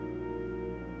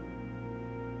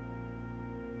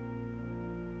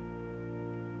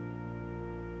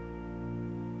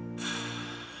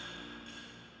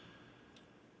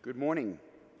Good morning.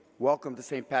 Welcome to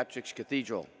St. Patrick's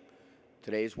Cathedral.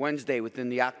 Today is Wednesday within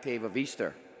the octave of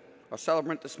Easter. Our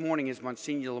celebrant this morning is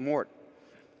Monsignor Lamort.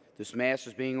 This Mass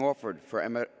is being offered for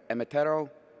Emetero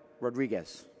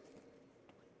Rodriguez.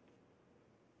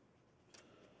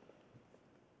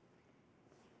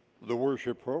 The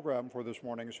worship program for this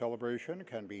morning's celebration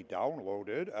can be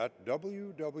downloaded at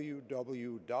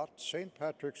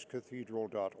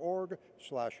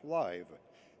www.stpatrickscathedral.org/live.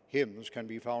 Hymns can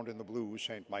be found in the blue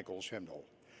St. Michael's hymnal.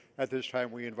 At this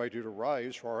time, we invite you to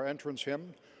rise for our entrance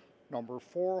hymn, number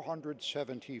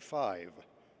 475.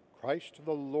 Christ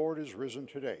the Lord is risen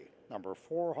today, number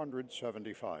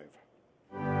 475.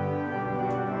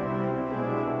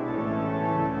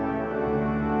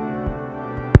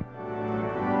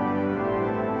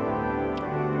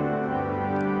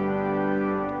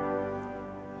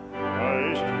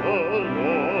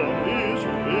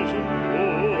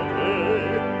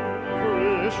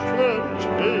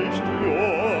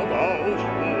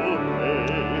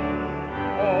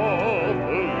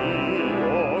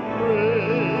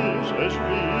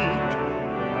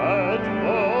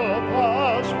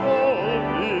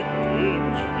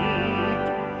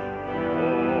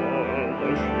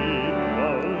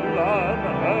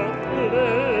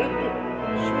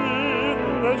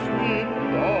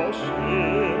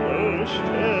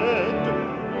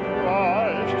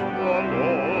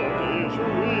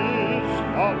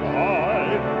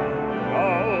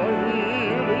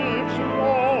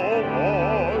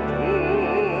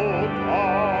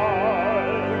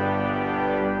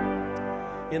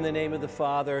 In the name of the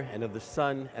Father, and of the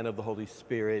Son, and of the Holy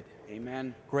Spirit.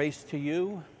 Amen. Grace to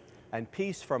you, and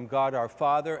peace from God our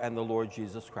Father and the Lord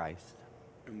Jesus Christ.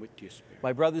 And with your spirit.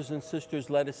 My brothers and sisters,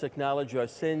 let us acknowledge our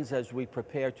sins as we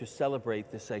prepare to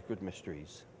celebrate the sacred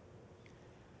mysteries.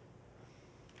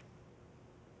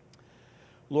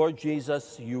 Lord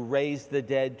Jesus, you raised the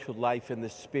dead to life in the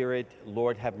Spirit.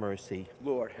 Lord, have mercy.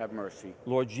 Lord, have mercy.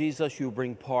 Lord Jesus, you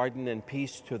bring pardon and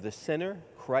peace to the sinner.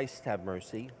 Christ, have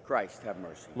mercy. Christ, have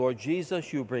mercy. Lord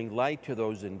Jesus, you bring light to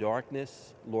those in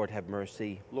darkness. Lord, have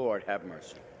mercy. Lord, have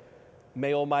mercy.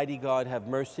 May Almighty God have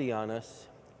mercy on us,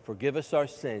 forgive us our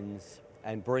sins,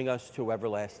 and bring us to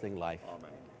everlasting life.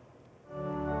 Amen.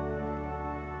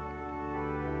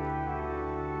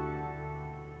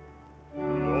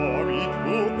 Glory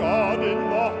to God in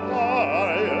the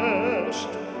highest,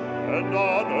 and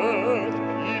on earth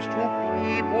peace to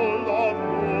people of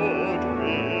good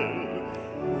will.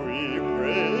 We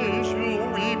praise you,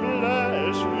 we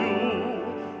bless you,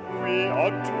 we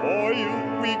adore you,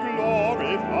 we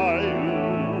glorify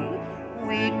you.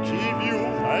 We give you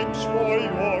thanks for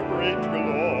your great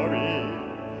glory.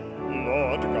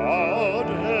 Lord God,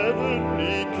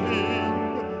 heavenly King,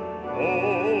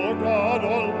 O God,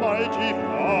 Almighty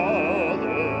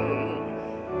Father,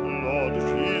 Lord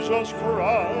Jesus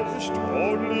Christ,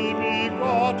 only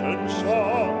begotten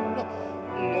Son,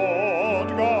 Lord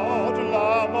God,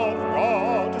 Lamb of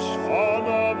God, Son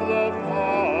of the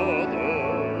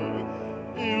Father,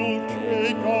 you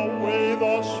take away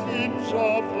the sins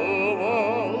of the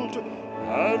world,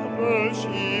 have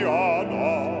mercy on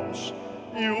us.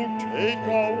 You take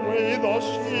away the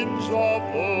sins of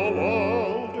the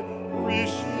world,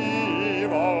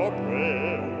 receive our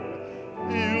prayer.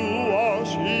 You are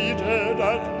seated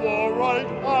at the right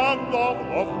hand of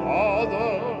the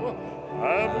Father,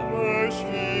 have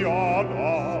mercy on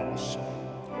us.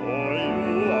 For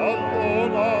you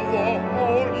alone are the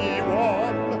Holy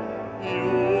One,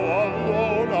 you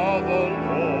alone are the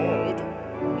Lord,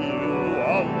 you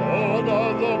alone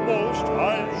are the Most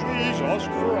High Jesus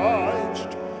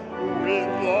Christ, with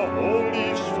the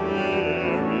Holy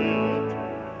Spirit,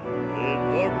 in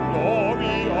the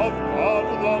glory of God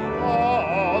the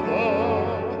Father.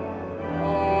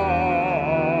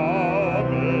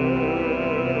 Amen.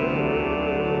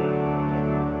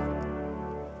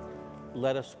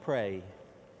 Let us pray.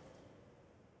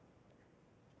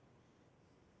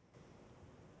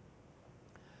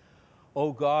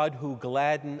 O God, who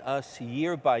gladden us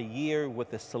year by year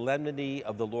with the solemnity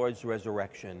of the Lord's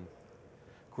resurrection,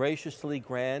 graciously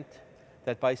grant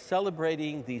that by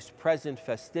celebrating these present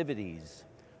festivities,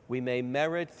 we may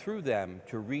merit through them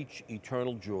to reach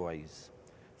eternal joys.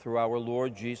 Through our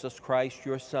Lord Jesus Christ,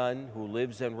 your Son, who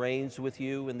lives and reigns with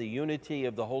you in the unity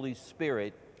of the Holy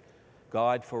Spirit,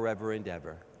 God forever and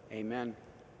ever. Amen.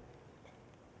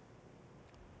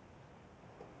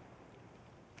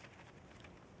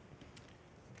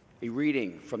 A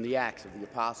reading from the Acts of the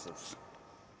Apostles.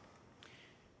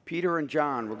 Peter and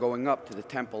John were going up to the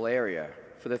temple area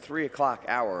for the 3 o'clock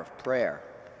hour of prayer.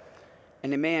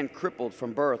 And a man crippled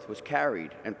from birth was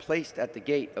carried and placed at the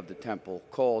gate of the temple,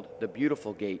 called the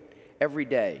Beautiful Gate, every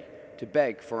day to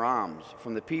beg for alms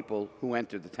from the people who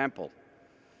entered the temple.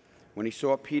 When he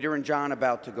saw Peter and John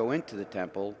about to go into the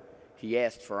temple, he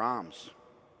asked for alms.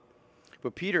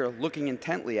 But Peter, looking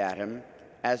intently at him,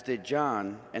 as did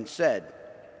John, and said,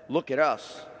 "Look at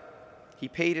us." He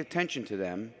paid attention to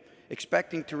them,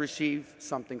 expecting to receive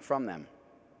something from them.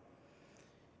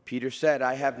 Peter said,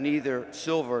 "I have neither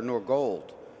silver nor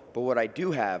gold, but what I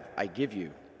do have I give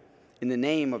you. In the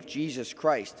name of Jesus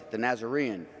Christ, the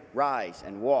Nazarene, rise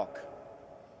and walk."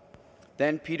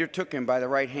 Then Peter took him by the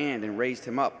right hand and raised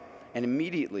him up, and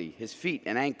immediately his feet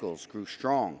and ankles grew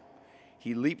strong.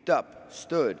 He leaped up,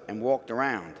 stood, and walked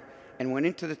around, and went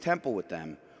into the temple with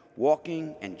them,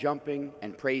 walking and jumping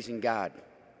and praising God.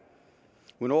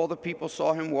 When all the people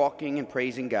saw him walking and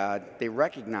praising God, they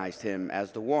recognized him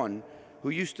as the one who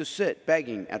used to sit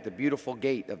begging at the beautiful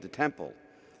gate of the temple,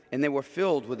 and they were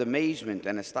filled with amazement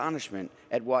and astonishment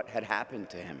at what had happened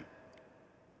to him.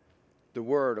 The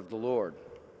word of the Lord.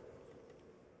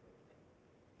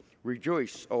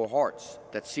 Rejoice, O hearts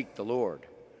that seek the Lord.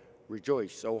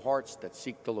 Rejoice, O hearts that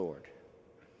seek the Lord.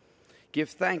 Give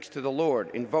thanks to the Lord,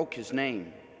 invoke his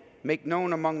name. Make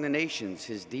known among the nations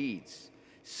his deeds.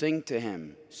 Sing to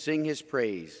him, sing his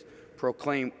praise.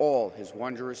 Proclaim all his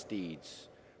wondrous deeds.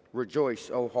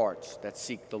 Rejoice, O hearts that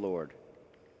seek the Lord.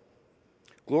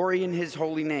 Glory in his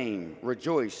holy name.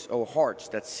 Rejoice, O hearts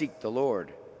that seek the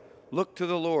Lord. Look to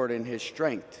the Lord in his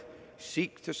strength.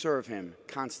 Seek to serve him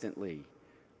constantly.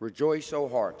 Rejoice, O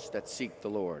hearts that seek the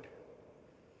Lord.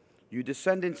 You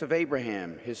descendants of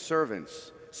Abraham, his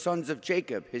servants, sons of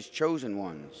Jacob, his chosen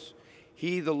ones.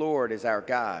 He, the Lord, is our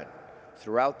God.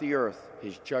 Throughout the earth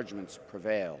his judgments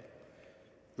prevail.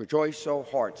 Rejoice, O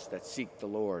hearts that seek the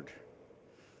Lord.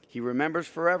 He remembers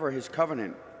forever his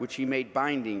covenant, which he made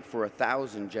binding for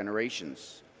 1,000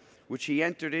 generations, which he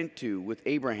entered into with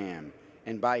Abraham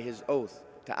and by his oath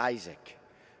to Isaac.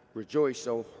 Rejoice,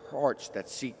 O hearts that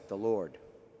seek the Lord.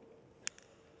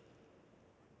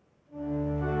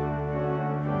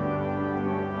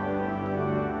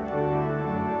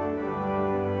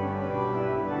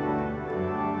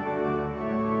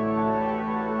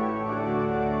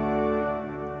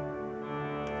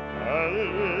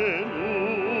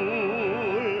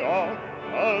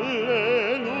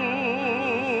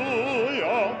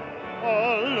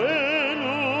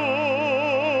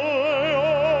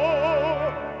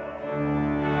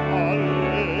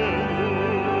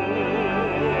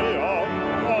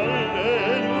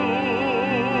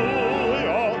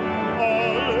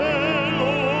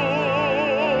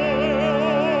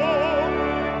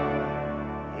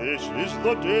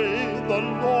 The day the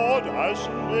Lord has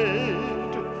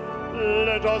made.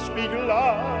 Let us be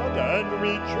glad and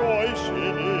rejoice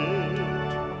in it.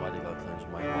 Almighty God, cleanse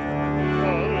my heart.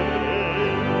 Alleluia,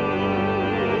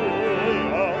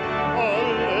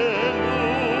 alleluia,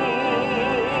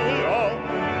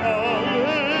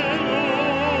 alleluia.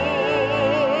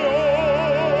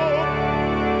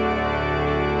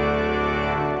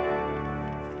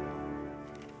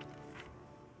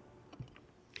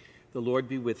 The Lord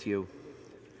be with you.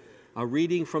 A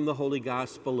reading from the Holy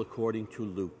Gospel according to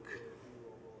Luke.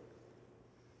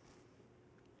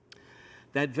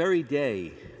 That very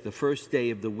day, the first day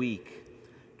of the week,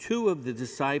 2 of the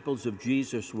disciples of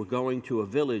Jesus were going to a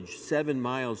village 7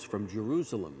 miles from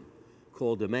Jerusalem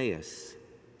called Emmaus,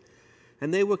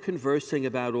 and they were conversing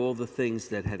about all the things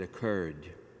that had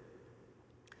occurred.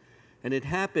 And it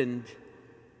happened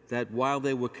that while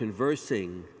they were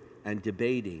conversing and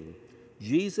debating,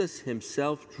 Jesus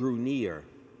himself drew near,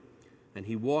 and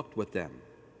he walked with them,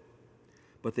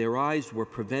 but their eyes were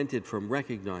prevented from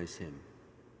recognizing him.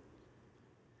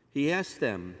 He asked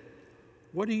them,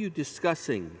 "What are you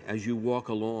discussing as you walk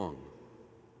along?"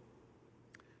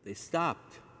 They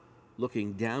stopped,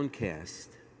 looking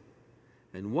downcast,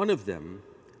 and one of them,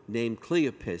 named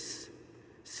Cleopas,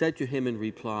 said to him in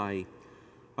reply,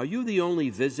 "Are you the only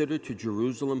visitor to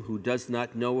Jerusalem who does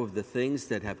not know of the things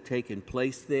that have taken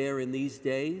place there in these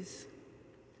days?"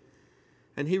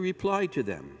 And he replied to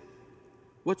them,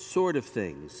 "What sort of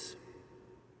things?"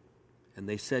 And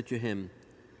they said to him,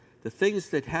 "The things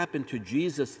that happened to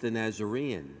Jesus the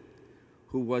Nazarene,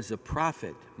 who was a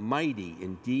prophet, mighty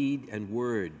in deed and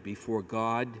word before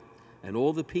God and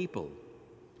all the people,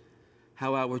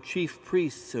 how our chief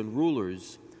priests and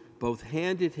rulers both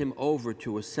handed him over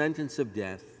to a sentence of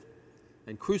death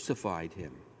and crucified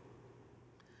him.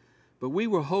 But we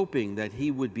were hoping that he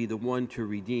would be the one to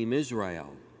redeem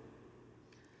Israel.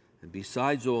 And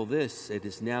besides all this, it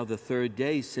is now the 3rd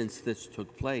day since this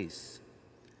took place.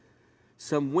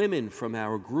 Some women from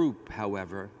our group,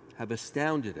 however, have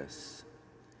astounded us.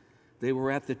 They were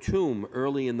at the tomb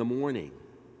early in the morning.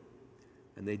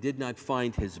 and they did not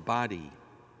find his body.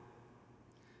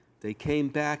 They came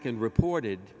back and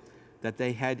reported that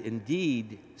they had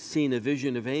indeed seen a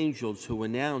vision of angels who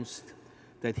announced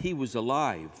that he was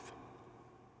alive.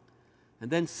 And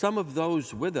then some of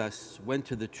those with us went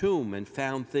to the tomb and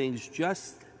found things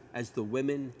just as the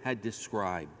women had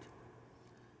described.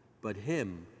 But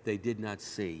him they did not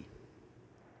see.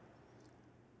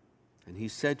 And he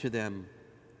said to them,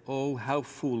 "Oh, how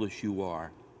foolish you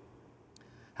are!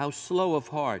 How slow of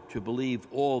heart to believe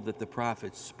all that the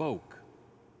prophets spoke.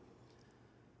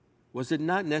 Was it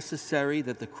not necessary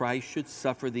that the Christ should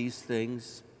suffer these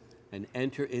things and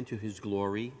enter into his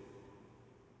glory?"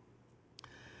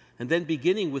 And then,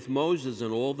 beginning with Moses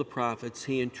and all the prophets,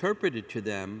 he interpreted to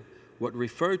them what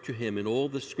referred to him in all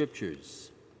the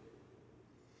scriptures.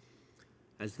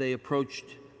 As they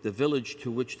approached the village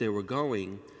to which they were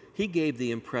going, he gave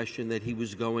the impression that he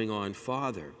was going on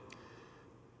farther.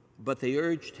 But they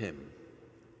urged him,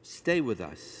 "Stay with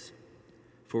us,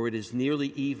 for it is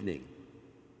nearly evening,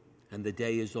 and the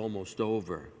day is almost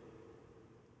over."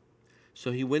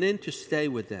 So he went in to stay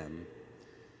with them,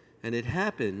 and it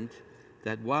happened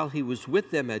that while he was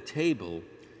with them at table,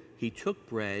 he took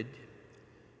bread,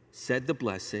 said the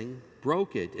blessing,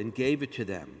 broke it, and gave it to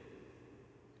them.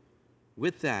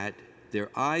 With that, their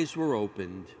eyes were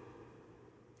opened,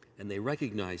 and they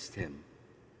recognized him,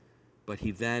 but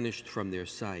he vanished from their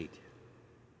sight.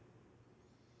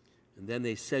 And then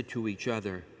they said to each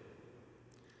other,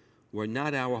 "Were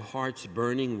not our hearts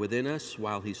burning within us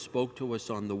while he spoke to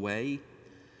us on the way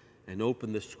and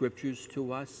opened the scriptures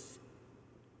to us?"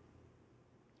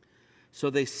 So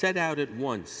they set out at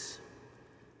once,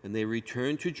 and they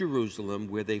returned to Jerusalem,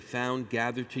 where they found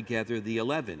gathered together the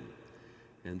 11,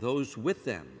 and those with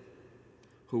them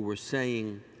who were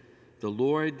saying, "The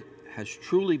Lord has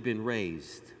truly been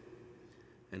raised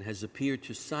and has appeared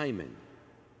to Simon."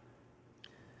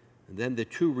 And then the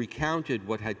two recounted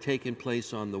what had taken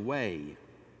place on the way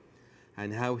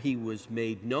and how he was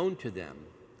made known to them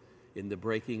in the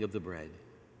breaking of the bread.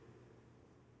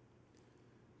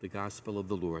 The Gospel of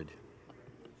the Lord.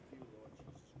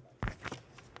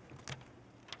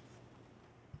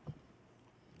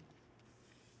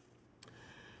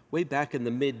 Way back in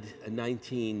the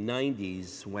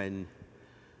mid-1990s, when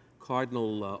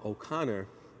Cardinal O'Connor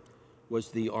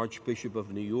was the Archbishop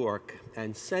of New York,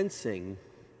 and sensing,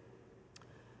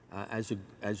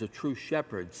 as a true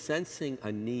shepherd, sensing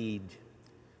a need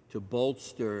to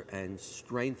bolster and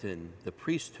strengthen the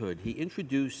priesthood, he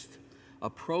introduced a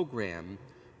program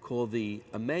called the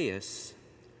Emmaus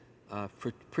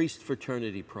Priest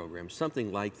Fraternity Program,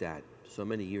 something like that, so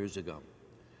many years ago.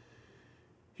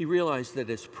 He realized that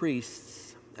as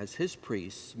his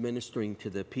priests, ministering to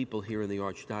the people here in the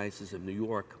Archdiocese of New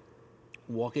York,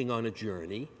 walking on a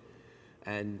journey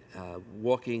and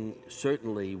walking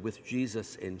certainly with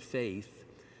Jesus in faith,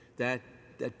 that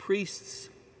priests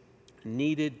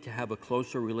needed to have a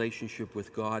closer relationship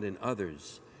with God and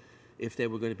others if they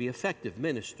were going to be effective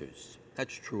ministers.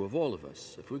 That's true of all of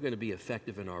us. If we're going to be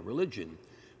effective in our religion,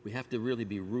 we have to really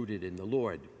be rooted in the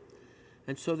Lord.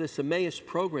 And so this Emmaus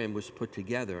program was put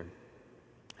together,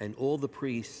 and all the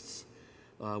priests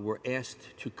were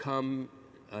asked to come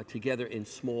together in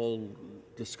small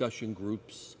discussion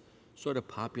groups, sort of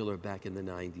popular back in the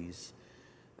 90s,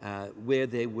 where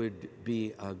they would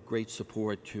be a great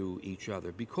support to each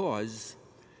other, because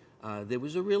there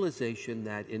was a realization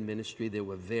that in ministry there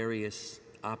were various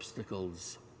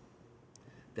obstacles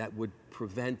that would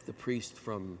prevent the priest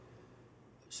from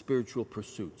spiritual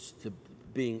pursuits, to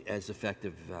being as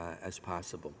effective as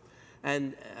possible.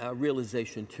 And a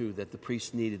realization, too, that the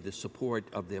priests needed the support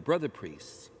of their brother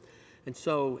priests. And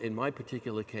so, in my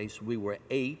particular case, we were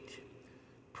 8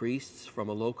 priests from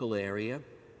a local area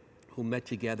who met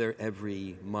together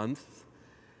every month.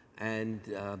 And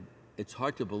it's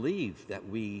hard to believe that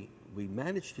we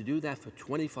managed to do that for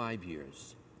 25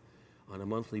 years on a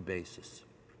monthly basis.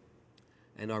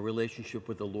 And our relationship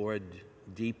with the Lord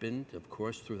deepened, of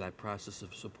course, through that process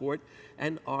of support,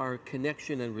 and our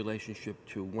connection and relationship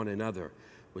to one another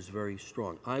was very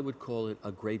strong. I would call it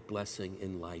a great blessing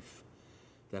in life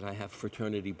that I have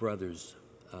fraternity brothers,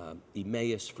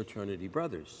 Emmaus fraternity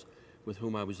brothers, with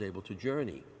whom I was able to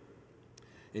journey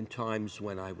in times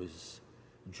when I was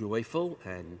joyful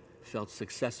and felt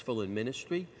successful in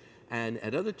ministry, and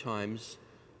at other times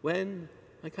when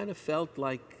I kind of felt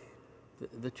like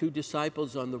the 2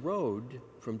 disciples on the road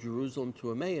from Jerusalem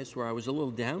to Emmaus, where I was a little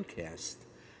downcast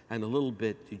and a little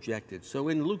bit dejected. So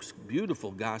in Luke's beautiful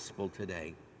gospel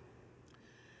today,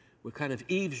 we're kind of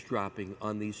eavesdropping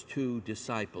on these 2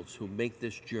 disciples who make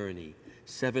this journey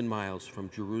 7 miles from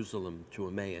Jerusalem to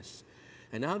Emmaus.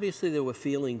 And obviously they were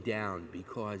feeling down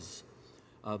because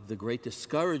of the great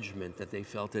discouragement that they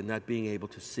felt in not being able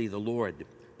to see the Lord,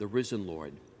 the risen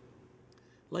Lord.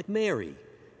 Like Mary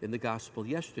in the gospel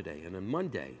yesterday and on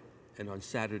Monday and on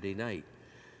Saturday night,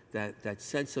 that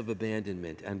sense of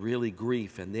abandonment and really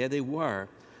grief. And there they were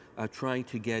trying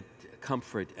to get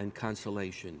comfort and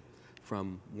consolation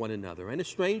from one another. And a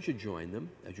stranger joined them,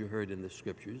 as you heard in the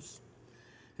scriptures.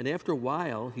 And after a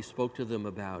while, he spoke to them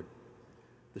about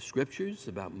the scriptures,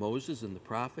 about Moses and the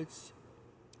prophets.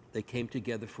 They came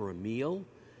together for a meal,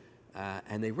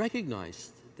 and they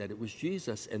recognized that it was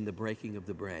Jesus in the breaking of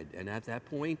the bread. And at that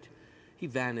point, he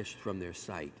vanished from their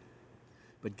sight,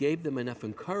 but gave them enough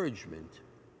encouragement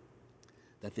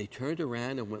that they turned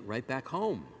around and went right back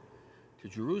home to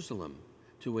Jerusalem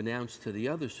to announce to the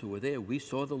others who were there, we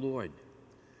saw the Lord.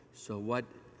 So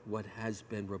what has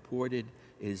been reported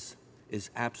is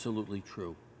absolutely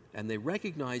true. And they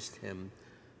recognized him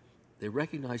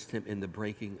in the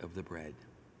breaking of the bread,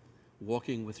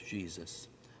 walking with Jesus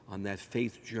on that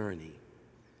faith journey,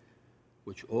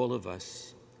 which all of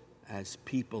us as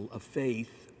people of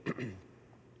faith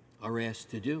are asked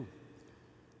to do,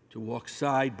 to walk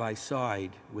side by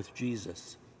side with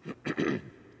Jesus,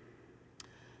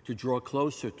 to draw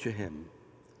closer to him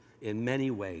in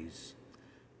many ways,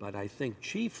 but I think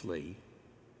chiefly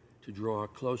to draw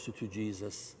closer to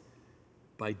Jesus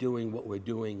by doing what we're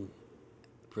doing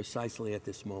precisely at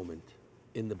this moment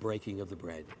in the breaking of the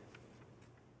bread.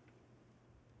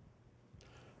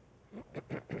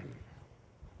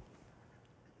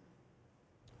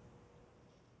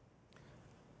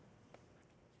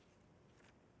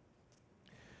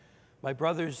 My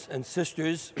brothers and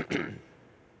sisters,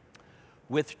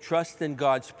 with trust in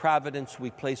God's providence, we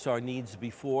place our needs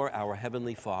before our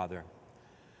Heavenly Father.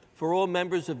 For all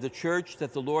members of the Church,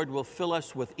 that the Lord will fill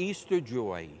us with Easter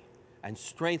joy and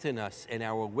strengthen us in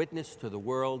our witness to the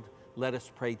world, let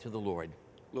us pray to the Lord.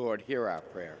 Lord, hear our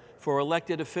prayer. For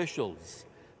elected officials,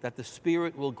 that the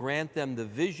Spirit will grant them the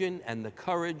vision and the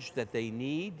courage that they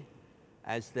need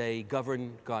as they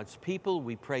govern God's people,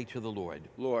 we pray to the Lord.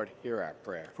 Lord, hear our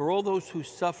prayer. For all those who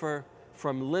suffer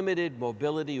from limited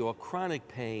mobility or chronic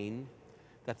pain,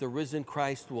 that the risen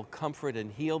Christ will comfort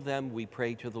and heal them, we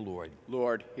pray to the Lord.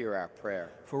 Lord, hear our prayer.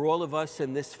 For all of us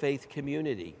in this faith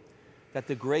community, that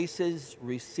the graces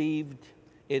received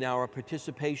in our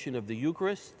participation of the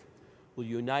Eucharist will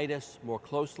unite us more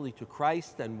closely to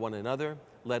Christ and one another,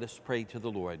 let us pray to the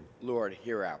Lord. Lord,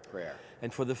 hear our prayer.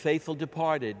 And for the faithful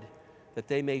departed, that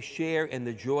they may share in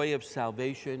the joy of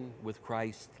salvation with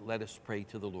Christ, let us pray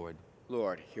to the Lord.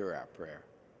 Lord, hear our prayer.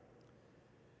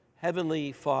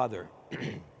 Heavenly Father,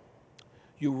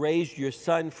 you raised your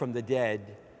Son from the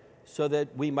dead so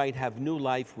that we might have new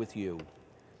life with you.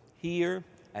 Hear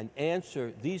and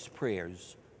answer these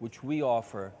prayers which we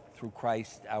offer through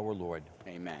Christ our Lord.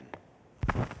 Amen.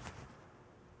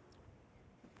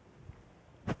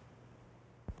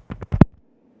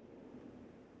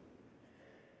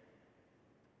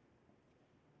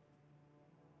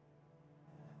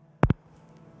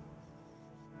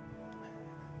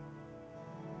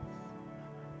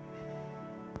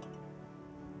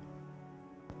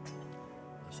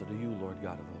 Blessed are you, Lord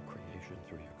God of all creation.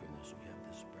 Through your goodness we have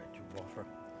this bread to offer,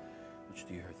 which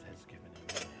the earth has given in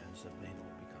your hands, that made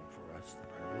will become for us the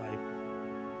bread of life.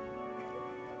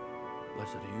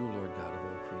 Blessed are you, Lord God of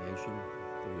all creation.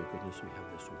 Through your goodness we have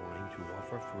this wine to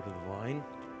offer, fruit of the vine,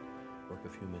 work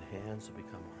of human hands, to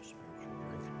become our spiritual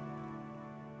drink.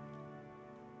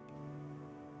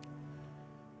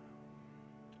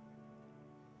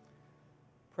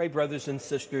 Pray, brothers and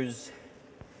sisters,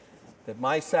 that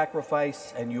my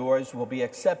sacrifice and yours will be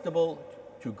acceptable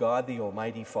to God the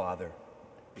Almighty Father.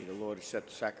 May the Lord accept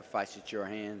the sacrifice at your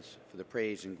hands for the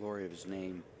praise and glory of his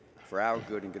name, for our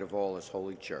good and good of all his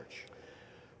holy church.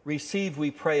 Receive, we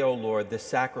pray, O Lord, this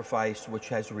sacrifice which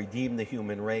has redeemed the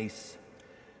human race,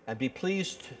 and be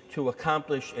pleased to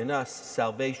accomplish in us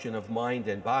salvation of mind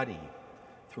and body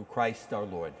through Christ our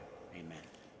Lord. Amen.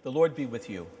 The Lord be with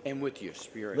you. And with your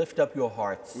spirit. Lift up your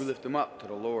hearts. We lift them up to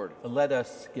the Lord. Let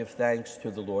us give thanks to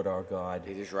the Lord our God.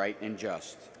 It is right and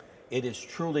just. It is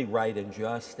truly right and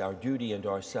just, our duty and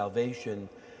our salvation,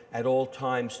 at all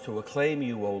times to acclaim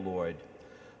you, O Lord,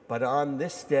 but on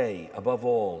this day, above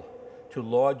all, to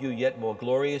laud you yet more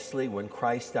gloriously when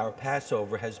Christ our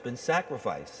Passover has been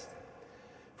sacrificed.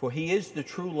 For he is the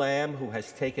true Lamb who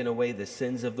has taken away the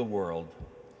sins of the world.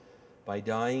 By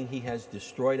dying, he has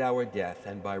destroyed our death,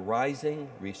 and by rising,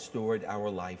 restored our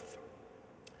life.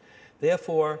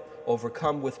 Therefore,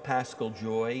 overcome with paschal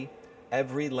joy,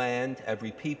 every land,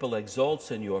 every people exults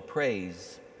in your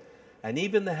praise, and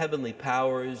even the heavenly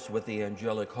powers with the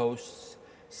angelic hosts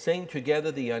sing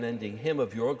together the unending hymn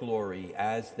of your glory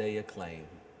as they acclaim.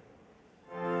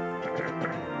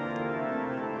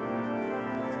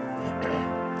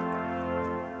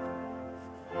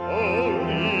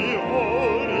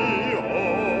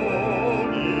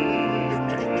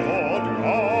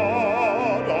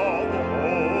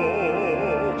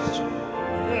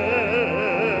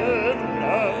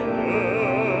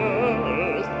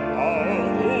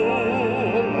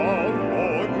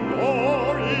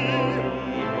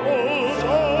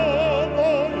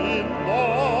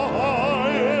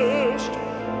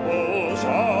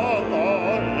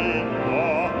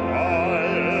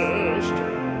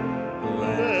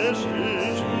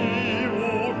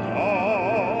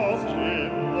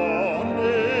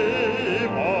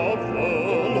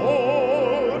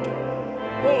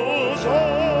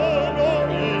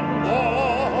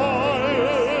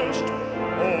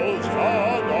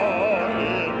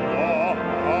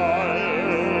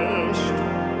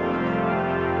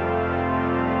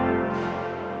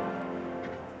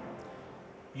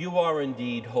 You are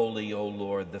indeed holy, O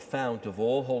Lord, the fount of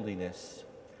all holiness.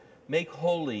 Make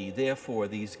holy, therefore,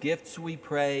 these gifts, we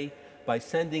pray, by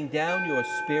sending down your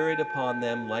Spirit upon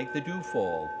them like the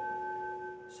dewfall,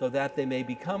 so that they may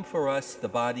become for us the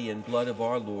body and blood of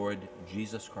our Lord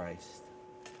Jesus Christ.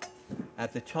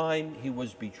 At the time he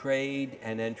was betrayed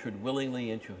and entered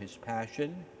willingly into his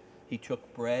passion, he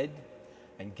took bread,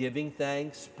 and giving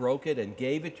thanks, broke it and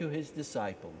gave it to his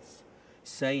disciples,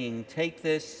 saying, "Take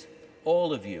this,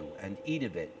 all of you, and eat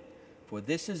of it, for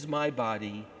this is my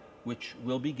body, which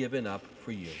will be given up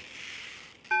for you."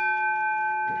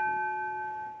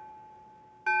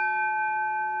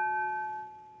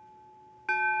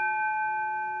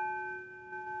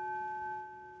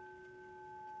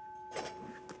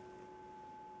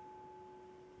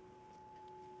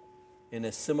 In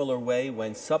a similar way,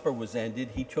 when supper was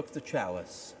ended, he took the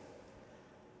chalice,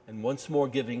 and once more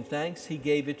giving thanks, he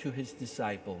gave it to his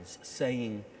disciples,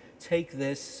 saying, "Take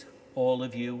this, all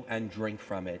of you, and drink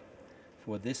from it,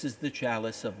 for this is the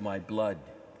chalice of my blood,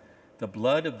 the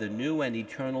blood of the new and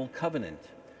eternal covenant,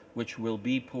 which will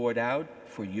be poured out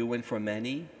for you and for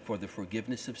many for the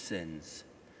forgiveness of sins.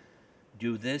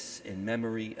 Do this in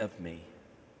memory of me."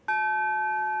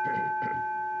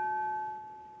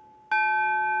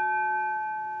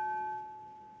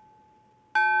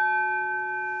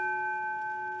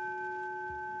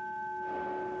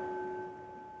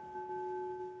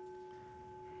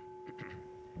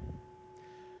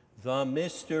 The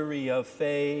mystery of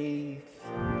faith.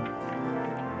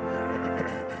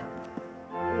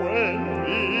 When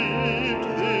we eat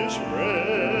this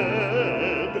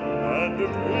bread and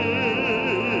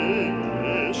drink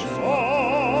this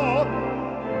cup,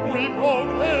 we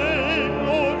proclaim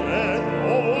your death,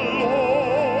 O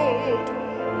Lord,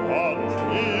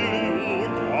 until you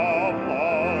come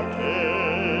again.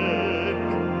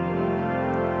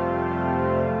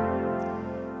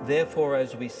 Therefore,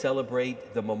 as we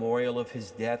celebrate the memorial of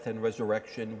his death and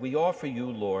resurrection, we offer you,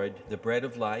 Lord, the bread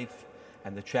of life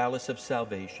and the chalice of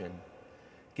salvation,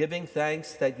 giving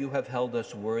thanks that you have held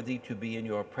us worthy to be in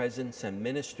your presence and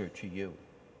minister to you.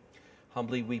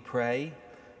 Humbly we pray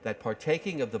that,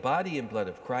 partaking of the body and blood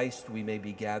of Christ, we may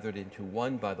be gathered into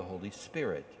one by the Holy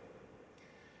Spirit.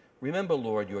 Remember,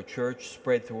 Lord, your church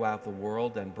spread throughout the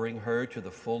world, and bring her to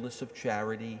the fullness of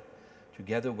charity,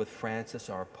 together with Francis,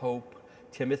 our Pope,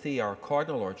 Timothy, our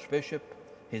Cardinal Archbishop,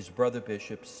 his brother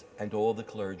bishops, and all the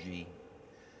clergy.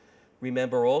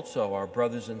 Remember also our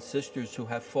brothers and sisters who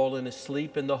have fallen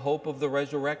asleep in the hope of the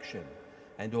resurrection,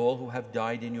 and all who have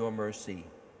died in your mercy.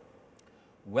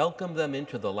 Welcome them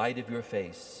into the light of your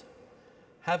face.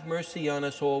 Have mercy on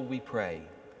us all, we pray,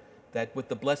 that with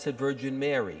the Blessed Virgin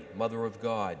Mary, Mother of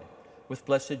God, with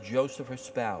Blessed Joseph, her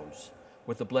spouse,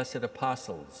 with the blessed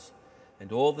apostles,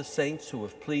 and all the saints who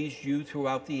have pleased you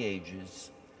throughout the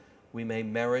ages, we may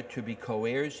merit to be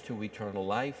co-heirs to eternal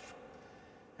life,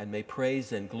 and may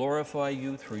praise and glorify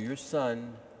you through your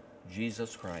Son,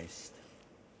 Jesus Christ.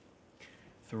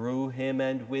 Through him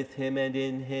and with him and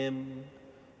in him,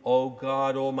 O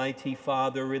God, Almighty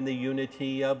Father, in the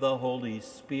unity of the Holy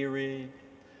Spirit,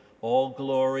 all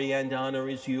glory and honor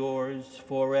is yours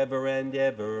forever and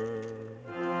ever.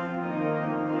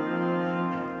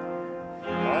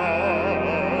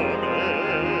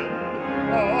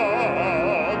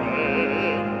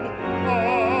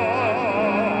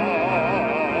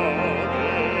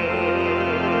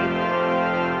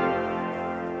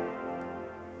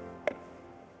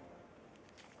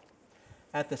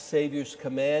 At the Savior's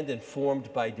command,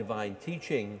 informed by divine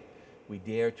teaching, we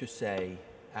dare to say,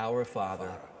 Our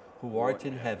Father, who art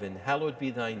in heaven, hallowed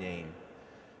be thy name.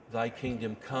 Thy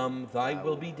kingdom come, thy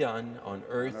will be done on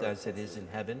earth as it is in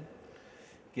heaven.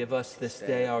 Give us this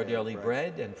day our daily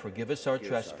bread, and forgive us our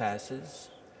trespasses,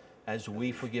 as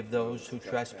we forgive those who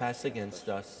trespass against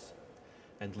us.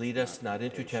 And lead us not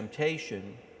into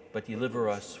temptation, but deliver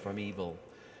us from evil.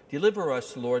 Deliver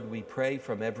us, Lord, we pray,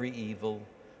 from every evil.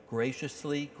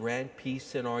 Graciously grant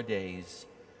peace in our days,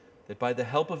 that by the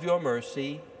help of your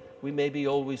mercy we may be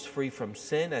always free from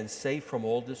sin and safe from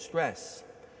all distress,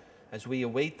 as we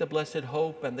await the blessed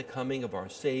hope and the coming of our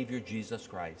Savior, Jesus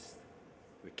Christ.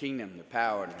 The kingdom, the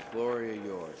power, and the glory are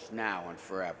yours, now and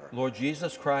forever. Lord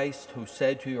Jesus Christ, who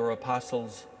said to your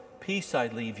apostles, "Peace I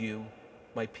leave you,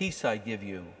 my peace I give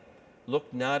you,"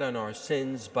 look not on our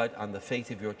sins, but on the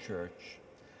faith of your church,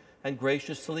 and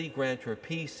graciously grant her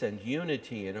peace and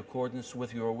unity in accordance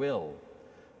with your will,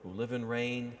 who live and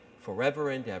reign forever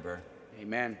and ever.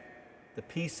 Amen. The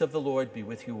peace of the Lord be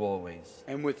with you always.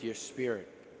 And with your spirit.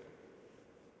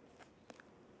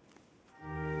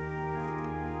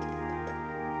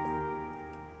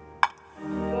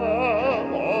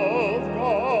 Lamb of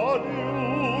God,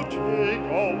 you take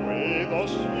away the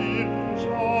sins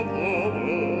of the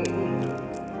world.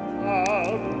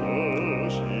 Have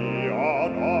mercy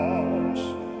on us.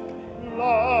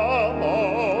 Lamb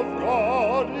of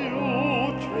God, you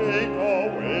take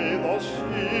away the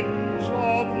sins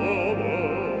of the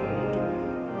world.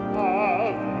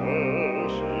 Have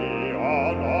mercy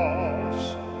on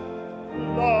us.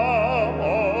 Lamb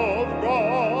of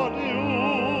God, you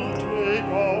take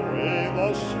away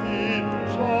the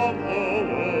sins of the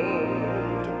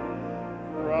world.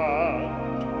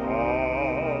 Grant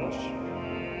us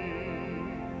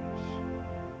peace.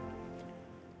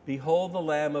 Behold the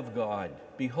Lamb of God.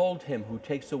 Behold him who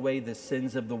takes away the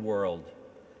sins of the world.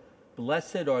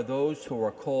 Blessed are those who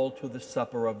are called to the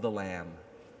supper of the Lamb.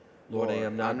 Lord, I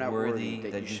am not worthy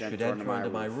that you should enter under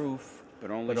my roof, but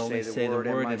only say the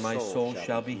word, and my soul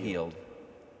shall be healed.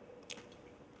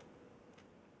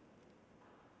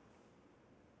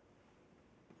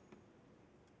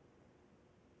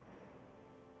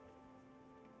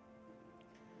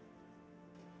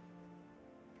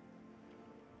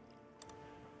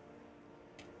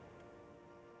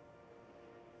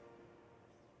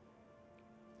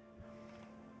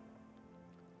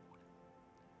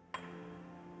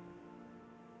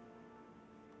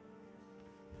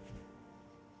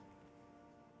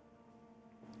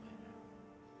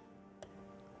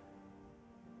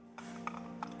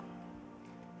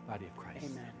 Body of Christ.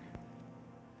 Amen.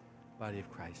 Body of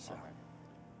Christ.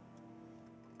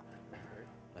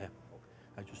 Lamb.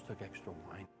 I just took extra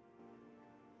wine.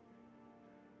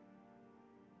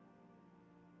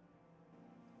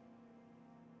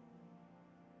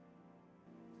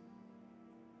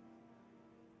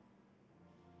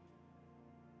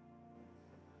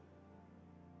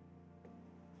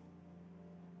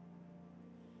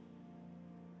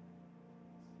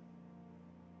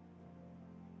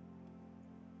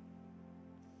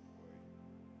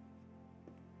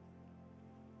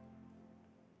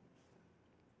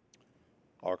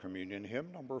 Our communion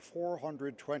hymn, number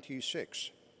 426.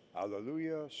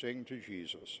 Alleluia, sing to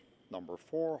Jesus. Number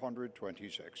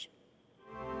 426.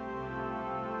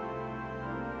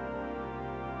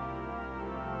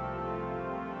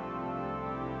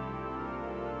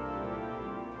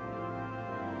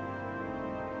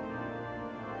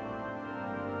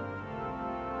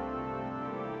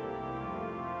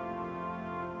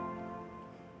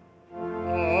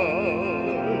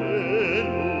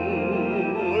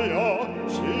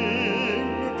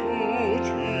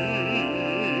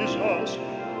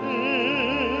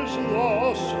 Is the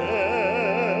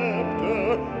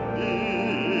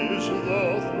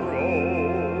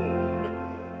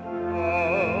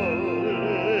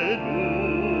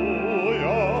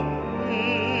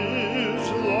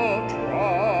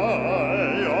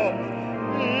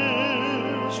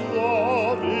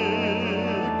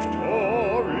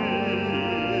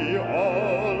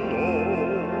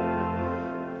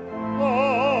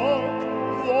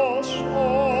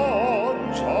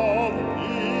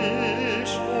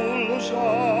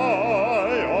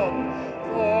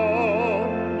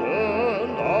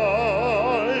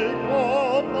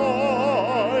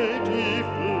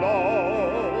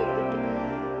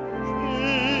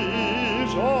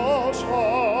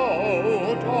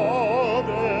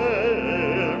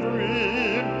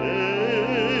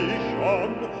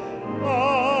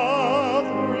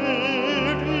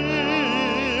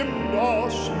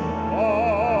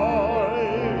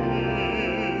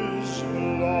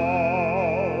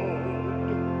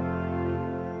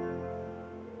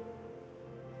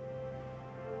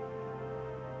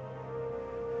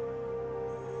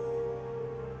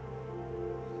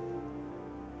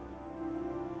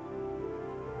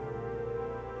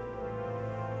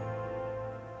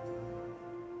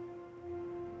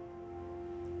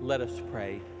Let us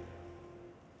pray.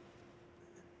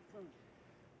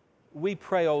 We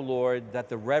pray, O Lord, that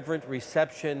the reverent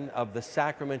reception of the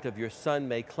sacrament of your Son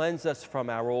may cleanse us from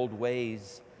our old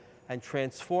ways and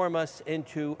transform us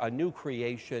into a new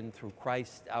creation through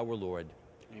Christ our Lord.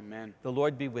 Amen. The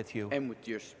Lord be with you. And with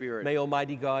your spirit. May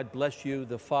Almighty God bless you,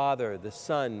 the Father, the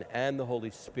Son, and the Holy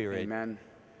Spirit. Amen.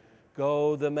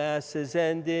 Go, the Mass is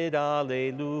ended.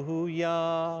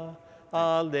 Alleluia.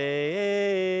 Alleluia.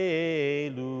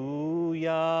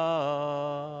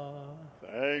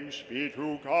 Thanks be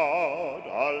to God.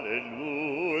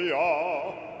 Alleluia.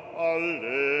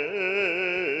 Alleluia.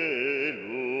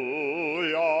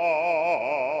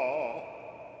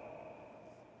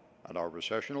 And our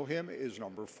recessional hymn is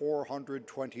number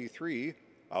 423,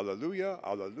 Alleluia,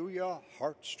 Alleluia,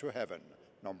 Hearts to Heaven,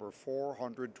 number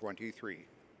 423.